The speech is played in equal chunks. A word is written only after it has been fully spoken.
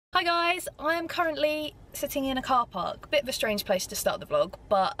Hi guys, I'm currently sitting in a car park. Bit of a strange place to start the vlog,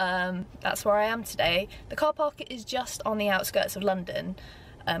 but that's where I am today. The car park is just on the outskirts of London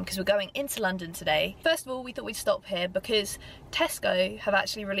because we're going into London today. First of all, we thought we'd stop here because Tesco have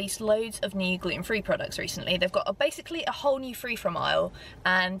actually released loads of new gluten-free products recently. They've got basically a whole new free from aisle,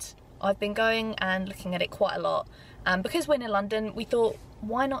 and I've been going and looking at it quite a lot. And because we're in London, we thought,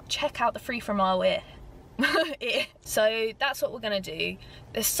 why not check out the free from aisle here? So that's what we're gonna do.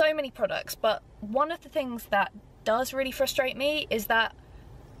 There's so many products, but one of the things that does really frustrate me is that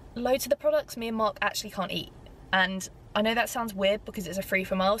loads of the products me and Mark actually can't eat. And I know that sounds weird because it's a free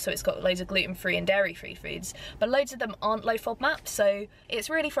from aisle, so it's got loads of gluten-free and dairy-free foods, but loads of them aren't low FODMAP, so it's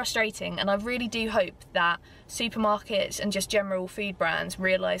really frustrating. And I really do hope that supermarkets and just general food brands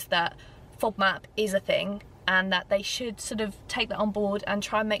realise that FODMAP is a thing and that they should sort of take that on board and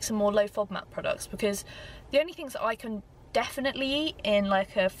try and make some more low FODMAP products, because the only things that I can definitely eat in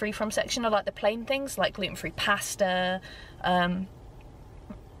like a free from section are like the plain things like gluten-free pasta.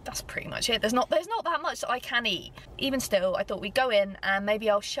 That's pretty much it. There's not that much that I can eat. Even still, I thought we'd go in and maybe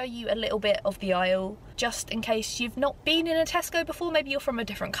I'll show you a little bit of the aisle just in case you've not been in a Tesco before. Maybe you're from a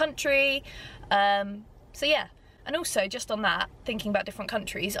different country. So yeah. And also, just on that, thinking about different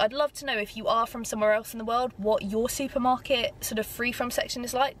countries, I'd love to know if you are from somewhere else in the world, what your supermarket sort of free from section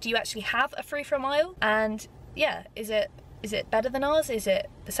is like. Do you actually have a free from aisle? And yeah, is it better than ours? Is it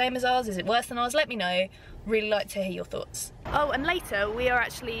the same as ours? Is it worse than ours? Let me know. Really like to hear your thoughts. Oh, and later we are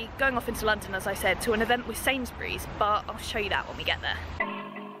actually going off into London, as I said, to an event with Sainsbury's, but I'll show you that when we get there.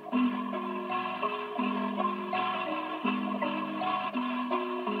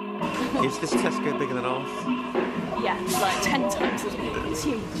 Is this Tesco bigger than ours? Yeah, it's like 10 times as big. It's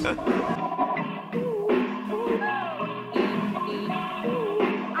huge.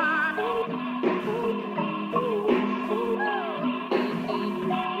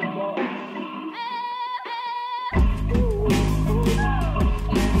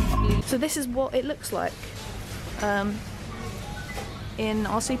 So this is what it looks like in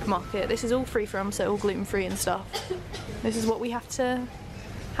our supermarket. This is all free from, so all gluten-free and stuff. This is what we have to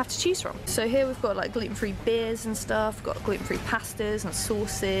choose from. So here we've got like gluten-free beers and stuff, we've got gluten-free pastas and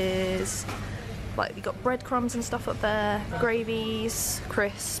sauces, like we've got breadcrumbs and stuff up there, gravies,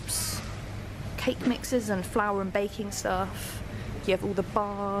 crisps, cake mixes and flour and baking stuff. You have all the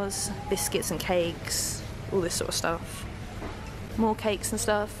bars, biscuits and cakes, all this sort of stuff. More cakes and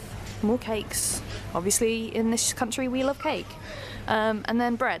stuff, more cakes. Obviously in this country we love cake. And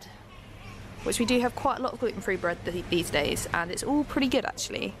then bread, which we do have quite a lot of gluten-free bread these days, and it's all pretty good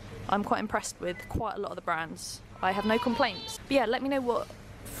actually. I'm quite impressed with quite a lot of the brands. I have no complaints. But yeah, let me know what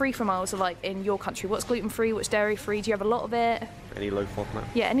free from aisles are like in your country. What's gluten-free, what's dairy-free, do you have a lot of it? Any low FODMAP?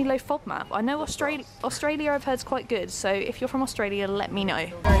 Yeah, any low FODMAP. I know Australia I've heard is quite good, so if you're from Australia, let me know.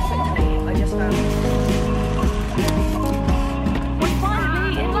 Very quickly, I just found... We're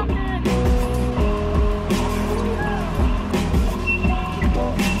finally in London!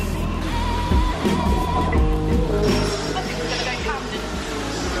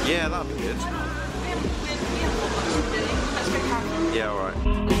 Yeah, that'd be good. Yeah, alright.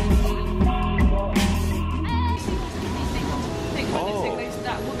 Oh.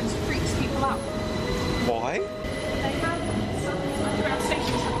 That woman freaks people out. Why? They have something like around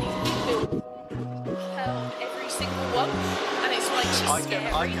stations that every single one, and it's like she's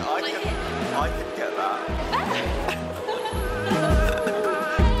scary. I can get that.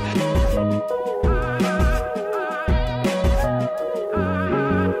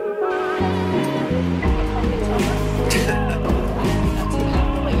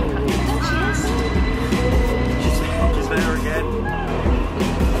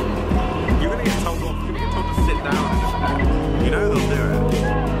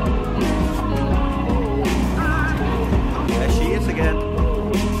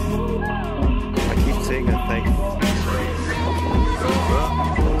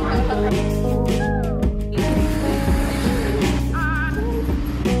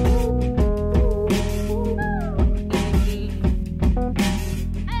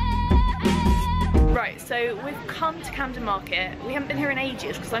 Market. We haven't been here in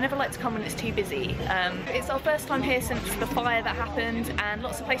ages because I never like to come when it's too busy. It's our first time here since the fire that happened, and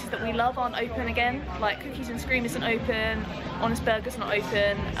lots of places that we love aren't open again. Like Cookies and Scream isn't open, Honest Burger's not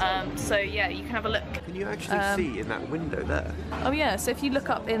open, so yeah, you can have a look. Can you actually see in that window there? Oh yeah, so if you look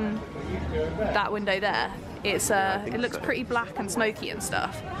up in that window there, it looks pretty black and smoky and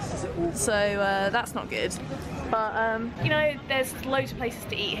stuff. So that's not good. But you know, there's loads of places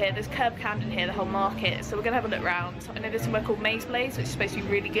to eat here. There's Curb Camden here, the whole market. So we're gonna have a look around. I know there's somewhere called Maze Blaze, which is supposed to be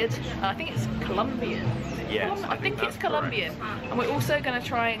really good. I think it's Colombian. Yes, I think it's Colombian. Correct. And we're also gonna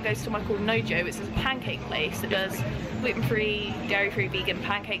try and go to somewhere called Nojo, which is a pancake place that does gluten-free, dairy-free, vegan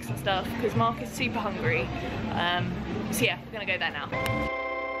pancakes and stuff. Because Mark is super hungry. So yeah, we're gonna go there now.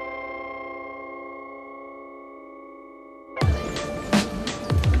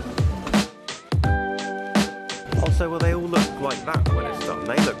 Also, will they all look like that when it's done?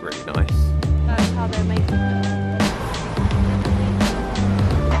 They look really nice. That's how they're making them.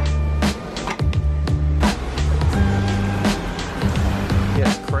 Yeah,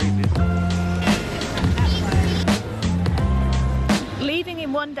 it's crazy. Leaving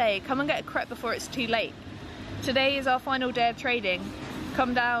in one day, come and get a crepe before it's too late. Today is our final day of trading.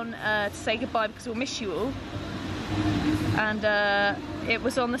 Come down to say goodbye because we'll miss you all. And it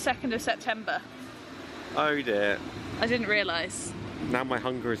was on the 2nd of September. Oh dear. I didn't realise. Now my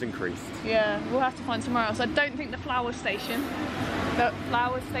hunger has increased. Yeah, we'll have to find somewhere else. I don't think the Flower Station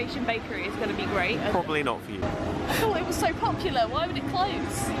Bakery is going to be great. Probably not for you. I thought it was so popular. Why would it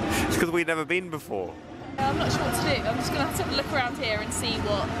close? It's because we've never been before. I'm not sure what to do. I'm just going to have to look around here and see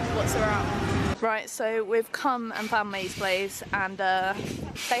what's around. Right, so we've come and found Maze Blaze, and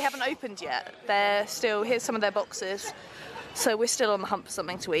they haven't opened yet. They're still, here's some of their boxes. So we're still on the hunt for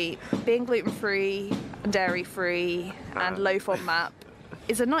something to eat. Being gluten-free, dairy-free, and low FODMAP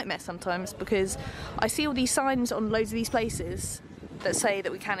is a nightmare sometimes because I see all these signs on loads of these places that say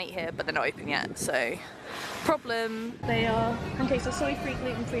that we can eat here, but they're not open yet. So, problem, they are pancakes are soy-free,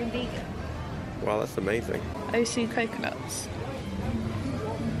 gluten-free, and vegan. Wow, that's amazing. Osu coconuts.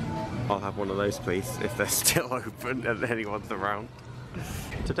 I'll have one of those, please, if they're still open and anyone's around.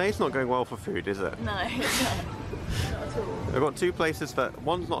 Today's not going well for food, is it? No, it's not. Not at all. I've got two places that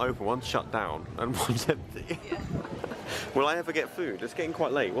one's not open, one's shut down, and one's empty. Yeah. Will I ever get food? It's getting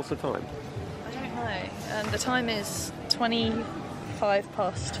quite late. What's the time? I don't know. The time is 25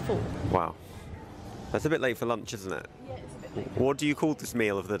 past 4. Wow. That's a bit late for lunch, isn't it? Yeah, it's a bit late. What do you call this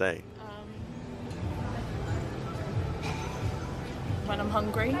meal of the day? When I'm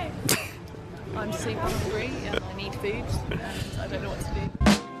hungry. I'm super hungry and I need food and I don't know what to do.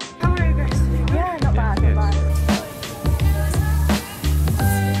 How are you guys doing? Yeah, not bad, not bad.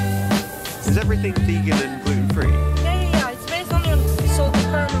 Is everything vegan and gluten-free? Yeah. It's based on salted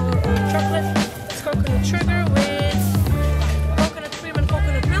caramel or chocolate. It's coconut sugar with coconut cream and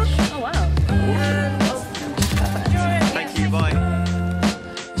coconut milk. Oh wow. And Thank you, bye.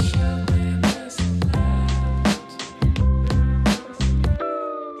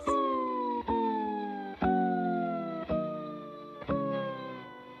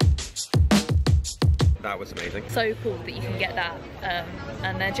 That was amazing. So cool that you can get that,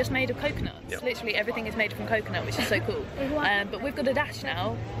 and they're just made of coconuts. Yep. Literally everything is made from coconut, which is so cool. But we've got a dash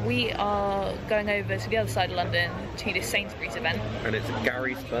now. We are going over to the other side of London to this Sainsbury's event. And it's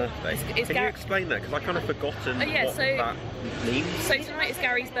Gary's birthday. Can you explain that? Because I've kind of forgotten what that means. So tonight is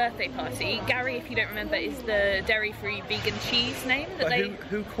Gary's birthday party. Gary, if you don't remember, is the dairy-free vegan cheese name that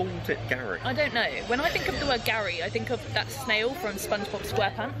Who called it Gary? I don't know. When I think of the word Gary, I think of that snail from SpongeBob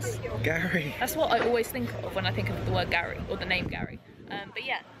SquarePants. Gary. That's what I always think of when I think of the word Gary, or the name Gary. But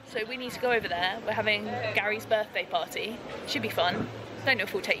yeah, so we need to go over there. We're having Gary's birthday party. Should be fun. Don't know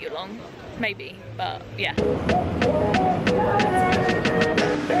if we'll take you along. Maybe, but yeah.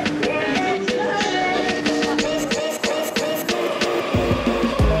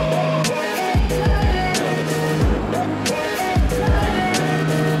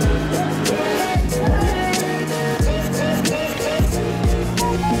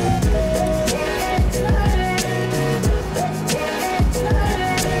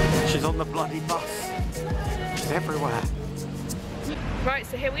 Everywhere. Right,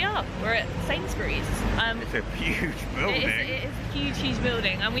 so here we are. We're at Sainsbury's. It's a huge building. It is a huge, huge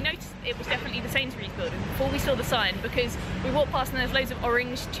building, and we noticed it was definitely the Sainsbury's building before we saw the sign because we walked past and there's loads of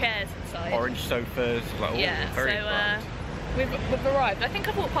orange chairs inside. Orange sofas, like very fun. We've arrived. I think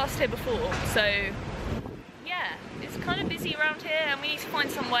I've walked past here before, so yeah, it's kind of busy around here, and we need to find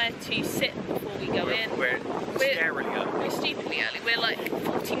somewhere to sit before we go in. We're scarily early. We're stupidly early. We're like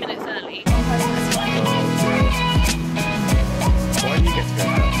 40 minutes early. Why do you get to go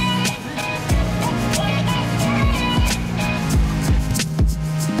first?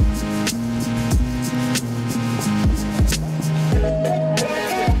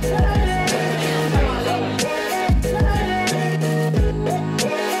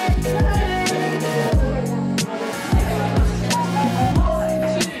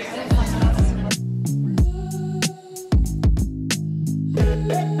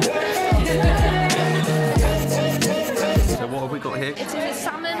 it? It is a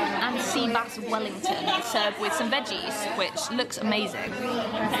salmon and sea bass Wellington served with some veggies, which looks amazing.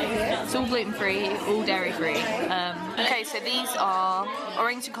 It's all gluten-free, all dairy-free. Okay, so these are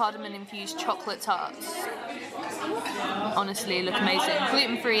orange and cardamom infused chocolate tarts. Honestly, look amazing.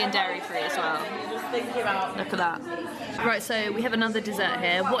 Gluten-free and dairy-free as well. Look at that. Right, so we have another dessert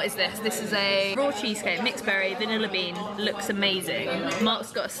here. What is this? This is a raw cheesecake, mixed berry, vanilla bean. Looks amazing.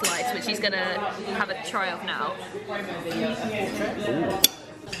 Mark's got a slice, which he's gonna have a try of now. Ooh.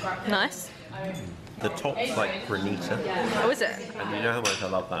 Nice. The top's like granita. Oh, is it? And you know how much I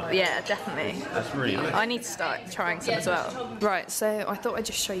love that. Yeah, definitely. That's really nice. I need to start trying some as well. Right, so I thought I'd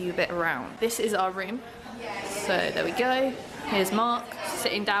just show you a bit around. This is our room. So there we go. Here's Mark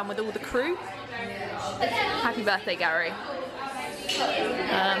sitting down with all the crew. Happy birthday, Gary.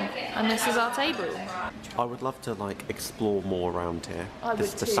 And this is our table. I would love to like explore more around here.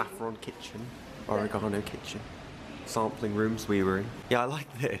 This is the too. saffron kitchen, oregano kitchen, sampling rooms we were in. Yeah, I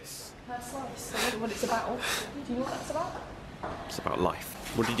like this. Her slice. I wonder what it's about. Do you know what that's about? It's about life.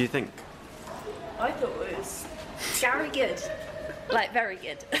 What did you think? I thought it was Gary good. Like, very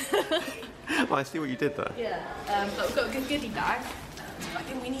good. Oh, I see what you did there. Yeah. But we've got a good goodie bag. I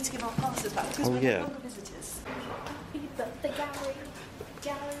think we need to give our passes back because we're no longer visitors. Happy birthday, Gary.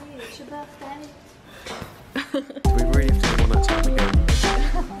 Gary, it's your birthday. Do we really have to do one at a time again?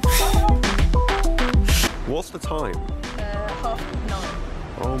 What's the time? 9:30.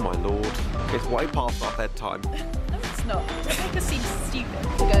 Oh my lord. It's way past our bedtime. No, it's not. Don't make us seem stupid.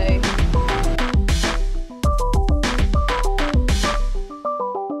 To Oh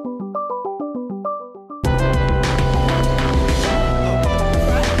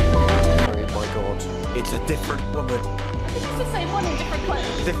my god. It's a different woman. I think it's the same one in different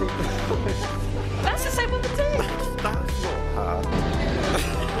clothes. Different. That's the same woman too. That's not her.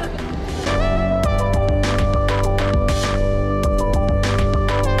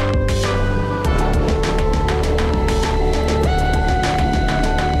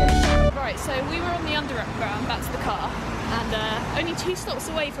 Back to the car, and only 2 stops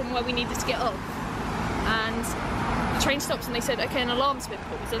away from where we needed to get off, and the train stops and they said, okay, an alarm's been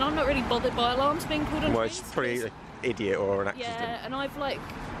pulled, and I'm not really bothered by alarms being pulled on trains. Well, it's pretty an idiot or an accident. Yeah, and I've like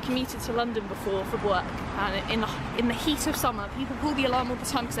commuted to London before for work, and in the heat of summer people pull the alarm all the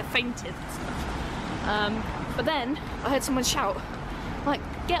time because they're fainted and stuff. But then I heard someone shout, like,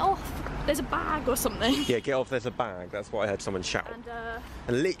 get off, there's a bag or something. Yeah, get off, there's a bag. That's what I heard someone shout.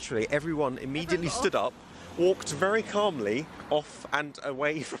 And literally everyone immediately stood up, walked very calmly off and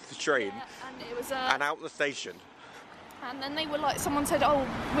away from the train, Yeah, and it was and out the station. And then they were like, someone said, oh,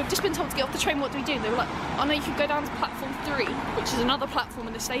 we've just been told to get off the train, what do we do? And they were like, oh no, you could go down to platform 3, which is another platform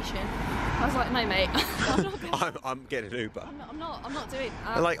in the station. I was like, no mate, I'm not going. I'm getting an Uber. I'm not doing.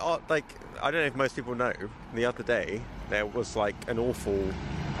 Like I don't know if most people know, the other day there was like an awful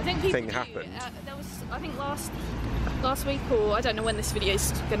thing happened. There was, I think last week, or I don't know when this video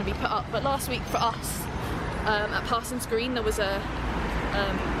is going to be put up, but last week for us at Parsons Green there was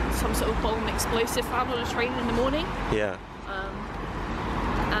some sort of bomb explosive found on a train in the morning. Yeah.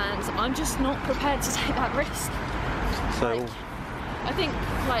 And I'm just not prepared to take that risk. So like, I think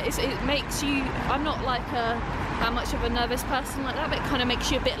like it makes you. I'm not like that much of a nervous person like that, but it kind of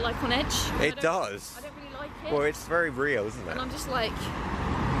makes you a bit like on edge. It does. I don't really like it. Well, it's very real, isn't it? And I'm just like,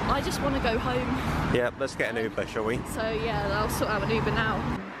 I just want to go home. Yeah, let's get an Uber, shall we? So yeah, I'll sort out an Uber now.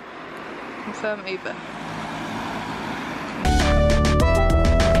 Confirm Uber.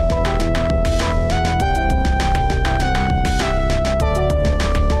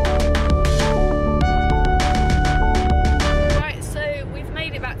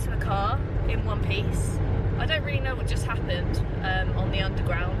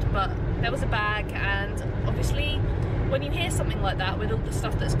 There was a bag, and obviously when you hear something like that with all the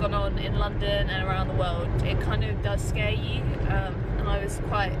stuff that's gone on in London and around the world, it kind of does scare you, and I was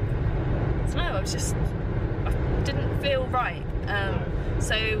quite, I don't know, I didn't feel right,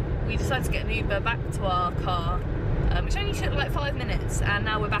 so we decided to get an Uber back to our car, which only took like 5 minutes, and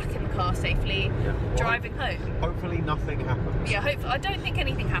now we're back in the car safely, driving home. Hopefully nothing happened. Yeah, I don't think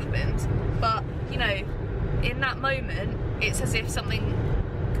anything happened, but you know, in that moment it's as if something,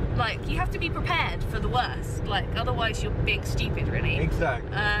 like, you have to be prepared for the worst, like, otherwise you're being stupid, really. Exactly.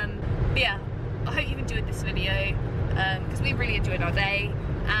 But yeah, I hope you've enjoyed this video, because we really enjoyed our day,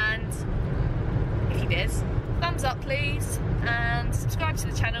 and if you did, thumbs up please, and subscribe to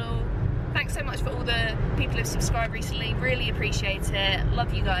the channel. Thanks so much for all the people who've subscribed recently, really appreciate it,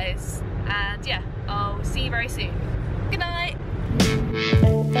 love you guys, and yeah, I'll see you very soon. Good night!